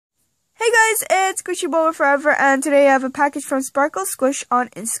guys, it's Squishy Boba Forever, and today I have a package from Sparklesquish on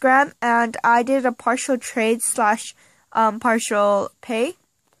Instagram, and I did a partial trade slash partial pay.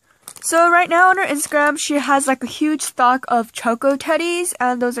 So right now on her Instagram, she has like a huge stock of Choco Teddies,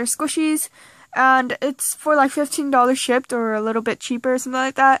 and those are squishies, and it's for like $15 shipped or a little bit cheaper or something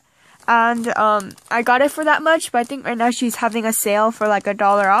like that. And I got it for that much, but I think right now she's having a sale for like $1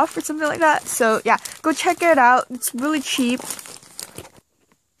 off or something like that. So yeah, go check it out. It's really cheap.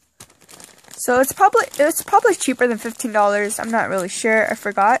 So it's probably cheaper than $15. I'm not really sure. I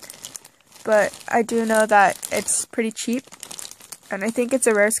forgot. But I do know that it's pretty cheap. And I think it's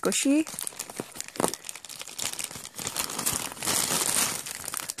a rare squishy.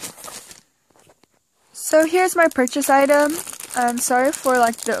 So here's my purchase item. I'm sorry for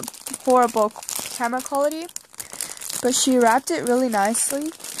like the horrible camera quality, but she wrapped it really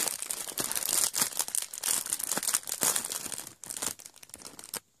nicely.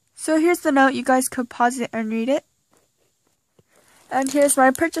 So here's the note. You guys could pause it and read it. And here's my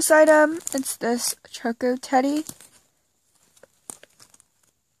purchase item. It's this Choco Teddy.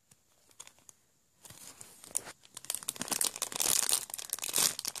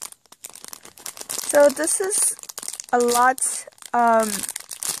 So this is a lot,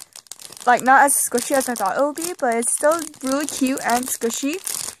 like not as squishy as I thought it would be, but it's still really cute and squishy.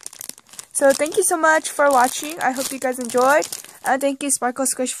 So thank you so much for watching. I hope you guys enjoyed. And thank you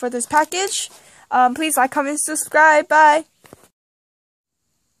Sparklesquish for this package. Please like, comment, subscribe. Bye.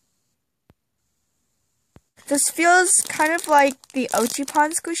 This feels kind of like the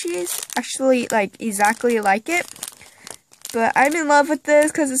Ochipon squishies. Actually, like exactly like it. But I'm in love with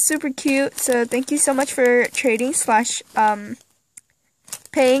this because it's super cute. So thank you so much for trading slash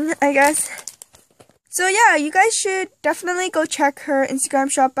paying, I guess. So yeah, you guys should definitely go check her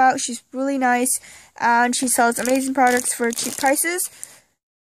Instagram shop out. She's really nice and she sells amazing products for cheap prices.